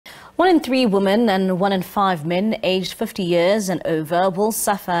1 in 3 women and 1 in 5 men aged 50 years and over will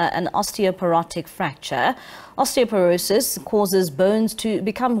suffer an osteoporotic fracture. Osteoporosis causes bones to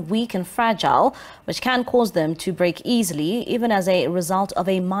become weak and fragile, which can cause them to break easily, even as a result of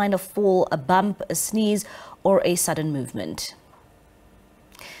a minor fall, a bump, a sneeze, or a sudden movement.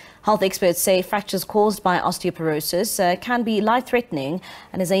 Health experts say fractures caused by osteoporosis can be life-threatening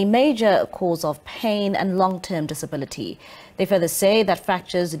and is a major cause of pain and long-term disability. They further say that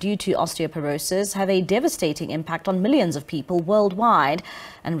fractures due to osteoporosis have a devastating impact on millions of people worldwide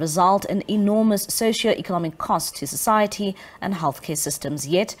and result in enormous socio-economic costs to society and healthcare systems.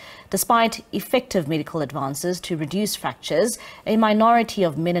 Yet, despite effective medical advances to reduce fractures, a minority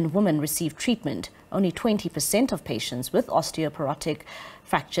of men and women receive treatment. Only 20% of patients with osteoporotic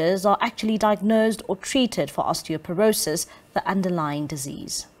fractures are actually diagnosed or treated for osteoporosis, the underlying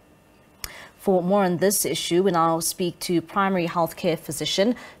disease. For more on this issue, we now speak to primary healthcare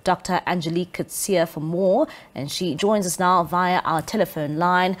physician Dr. Angelique Coetzee for more, and she joins us now via our telephone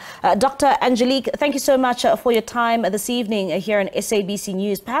line. Dr. Angelique, thank you so much for your time this evening here on SABC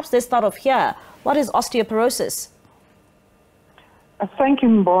News. Perhaps let's start off here. What is osteoporosis? Thank you,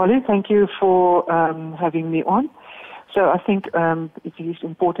 Mbali. Thank you for having me on. So I think it is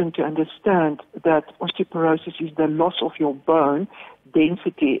important to understand that osteoporosis is the loss of your bone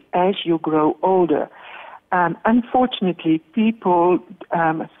density as you grow older. Unfortunately, people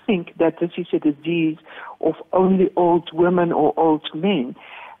think that this is a disease of only old women or old men.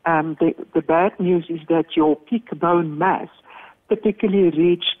 The bad news is that your peak bone mass typically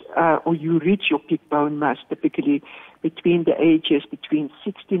you reach your peak bone mass typically between the ages between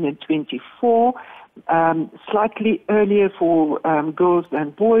 16 and 24, slightly earlier for girls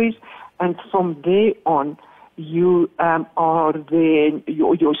than boys, and from there on you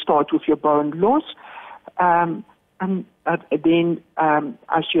you start with your bone loss, and then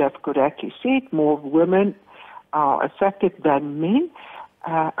as you have correctly said, more women are affected than men.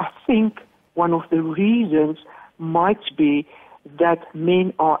 I think one of the reasons might be that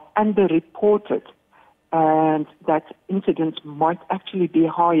men are underreported and that incidence might actually be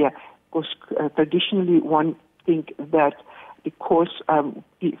higher, because traditionally one think that because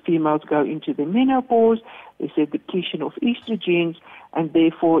females go into the menopause, there's a depletion of estrogens, and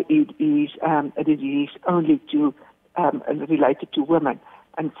therefore it is a disease only related to women.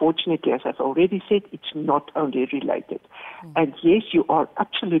 Unfortunately, as I've already said, it's not only related. And yes, you are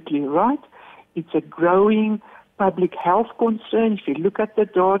absolutely right. It's a growing public health concern. If you look at the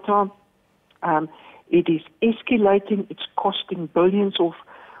data, it is escalating. It's costing billions of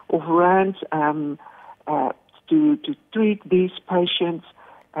rands to treat these patients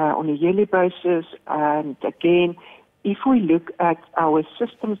on a yearly basis. And again, if we look at our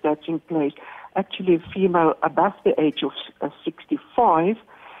systems that's in place, actually a female above the age of 65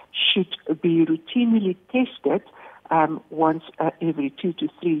 should be routinely tested once every 2 to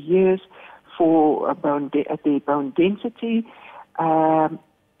 3 years for their bone density.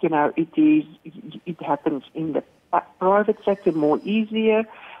 It happens in the private sector more easier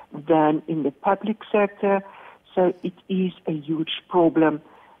than in the public sector. So it is a huge problem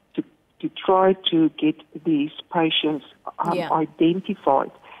to try to get these patients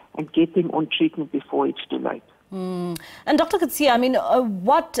identified and get them on treatment before it's too late. And Dr. Coetzee, I mean,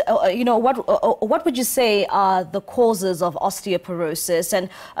 what would you say are the causes of osteoporosis, and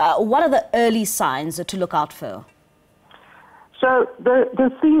what are the early signs to look out for? So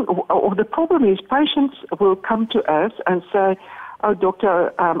the thing or the problem is patients will come to us and say, "Oh,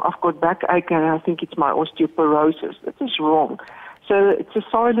 doctor, I've got backache and I think it's my osteoporosis." That is wrong. So it's a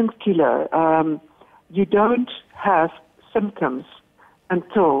silent killer. You don't have symptoms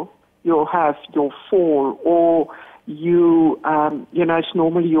until you have your fall, or it's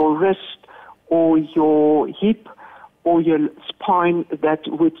normally your wrist or your hip or your spine that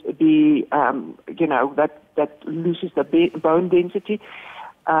would be, that loses the bone density.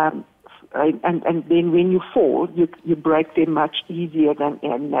 And then when you fall, you break them much easier than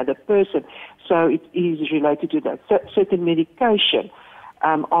another person. So it is related to that. Certain medication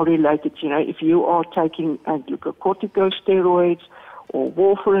are related. If you are taking glucocorticosteroids or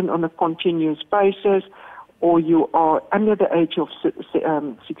warfarin on a continuous basis, or you are under the age of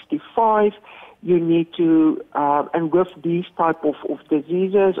 65, you need to, and with these type of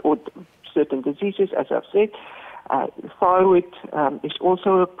diseases or certain diseases, as I've said, thyroid is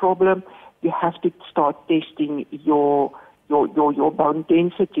also a problem. You have to start testing your bone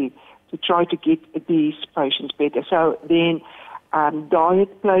density to try to get these patients better. So then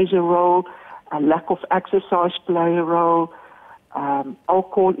diet plays a role, a lack of exercise plays a role,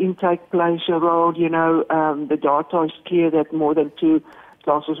 alcohol intake plays a role. The data is clear that more than two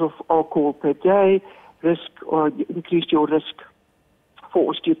glasses of alcohol per day, increase your risk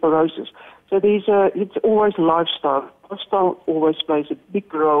for osteoporosis. So it's always lifestyle. Lifestyle always plays a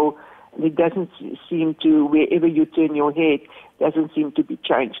big role, and it doesn't seem to, wherever you turn your head, doesn't seem to be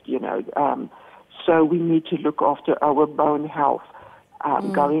changed, So we need to look after our bone health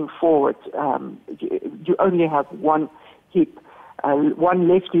going forward. You only have one hip, one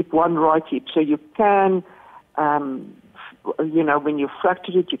left hip, one right hip. So you can, when you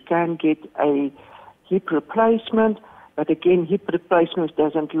fracture it, you can get a hip replacement. But again, hip replacement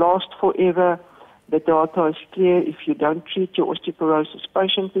doesn't last forever. The data is clear. If you don't treat your osteoporosis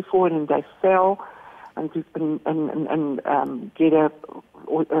patient before and they fail and get a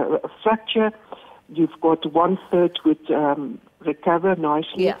fracture, you've got 1/3 would recover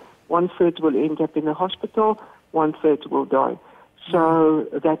nicely. Yeah. 1/3 will end up in the hospital. 1/3 will die. So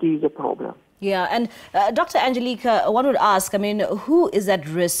that is a problem. Yeah, and Dr. Angelique, one would ask, who is at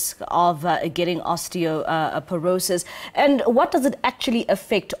risk of getting osteoporosis, and what does it actually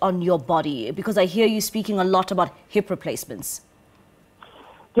affect on your body? Because I hear you speaking a lot about hip replacements.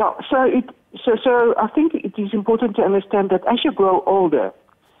 Yeah, so I think it is important to understand that as you grow older,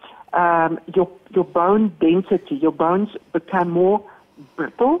 your bone density, your bones become more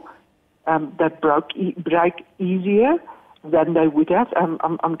brittle, that break easier than they would have.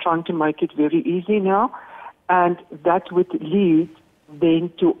 I'm trying to make it very easy now. And that would lead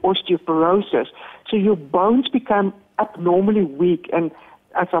then to osteoporosis. So your bones become abnormally weak and,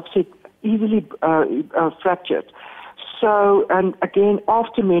 as I've said, easily fractured. So, and again,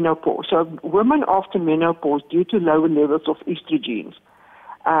 after menopause. So women after menopause, due to lower levels of estrogens,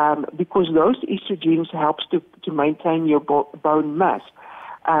 because those estrogens helps to maintain your bone mass,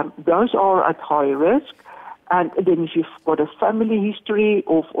 those are at high risk. And then if you've got a family history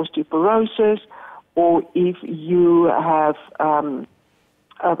of osteoporosis, or if you have,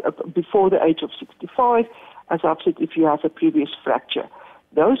 before the age of 65, as I've said, if you have a previous fracture,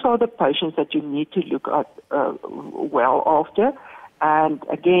 those are the patients that you need to look at well after. And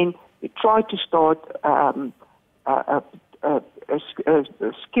again, we try to start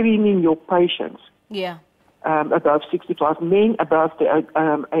screening your patients. Yeah. Above 65, men above the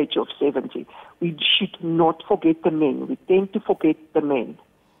age of 70. We should not forget the men. We tend to forget the men.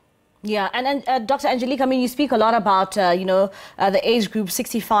 Yeah, and Dr. Angelique, you speak a lot about, the age group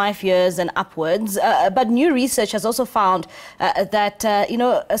 65 years and upwards, but new research has also found that,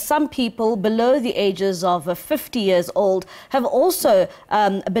 some people below the ages of 50 years old have also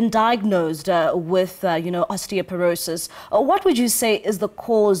been diagnosed with, osteoporosis. What would you say is the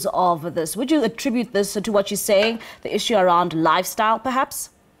cause of this? Would you attribute this to what you're saying, the issue around lifestyle, perhaps?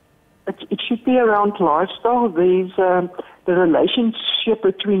 It should be around lifestyle. There's the relationship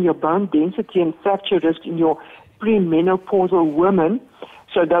between your bone density and fracture risk in your premenopausal women.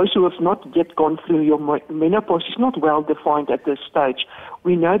 So those who have not yet gone through your menopause is not well defined at this stage.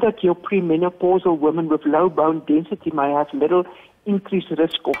 We know that your premenopausal women with low bone density may have little increased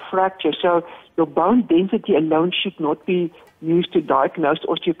risk of fracture. So your bone density alone should not be used to diagnose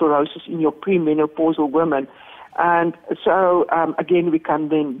osteoporosis in your premenopausal women. And so, again, we come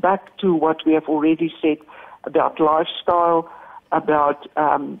then back to what we have already said about lifestyle, about,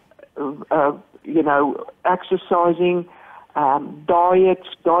 exercising, diet.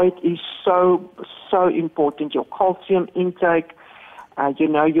 Diet is so important. Your calcium intake,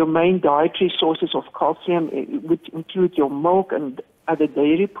 your main dietary sources of calcium, which include your milk and other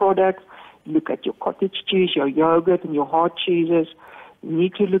dairy products. Look at your cottage cheese, your yogurt, and your hard cheeses. You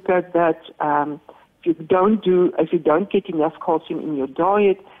need to look at that. If you don't get enough calcium in your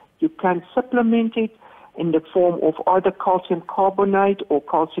diet, you can supplement it in the form of either calcium carbonate or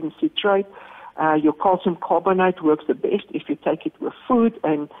calcium citrate. Your calcium carbonate works the best if you take it with food,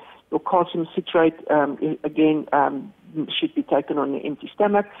 and your calcium citrate, should be taken on an empty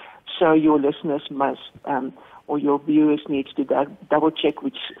stomach. So your listeners must, or your viewers need to double check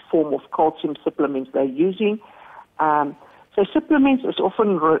which form of calcium supplements they're using. So supplements is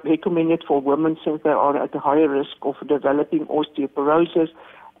often recommended for women since they are at a higher risk of developing osteoporosis,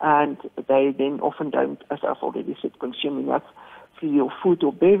 and they then often don't, as I've already said, consume enough through your food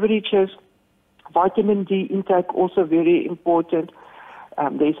or beverages. Vitamin D intake also very important.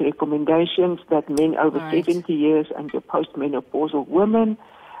 There's recommendations that men over 70 years and your postmenopausal women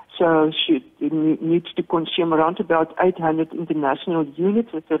needs to consume around about 800 international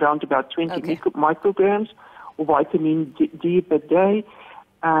units. It's around about 20 micrograms of vitamin D per day,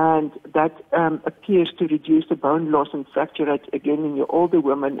 and that appears to reduce the bone loss and fracture rate again in your older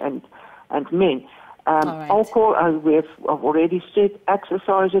women and men. Alcohol, as I've already said,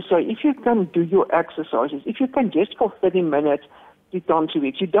 exercises. So if you can do your exercises, if you can just for 30 minutes 3 times a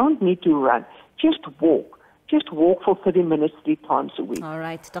week. You don't need to run. Just walk. Just walk for 30 minutes 3 times a week. All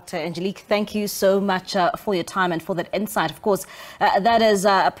right, Dr. Angelique, thank you so much for your time and for that insight. Of course, that is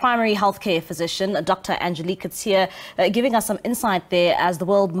a primary healthcare physician, Dr. Angelique Coetzee, giving us some insight there as the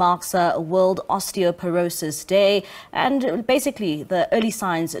world marks World Osteoporosis Day and basically the early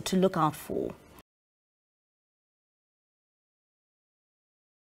signs to look out for.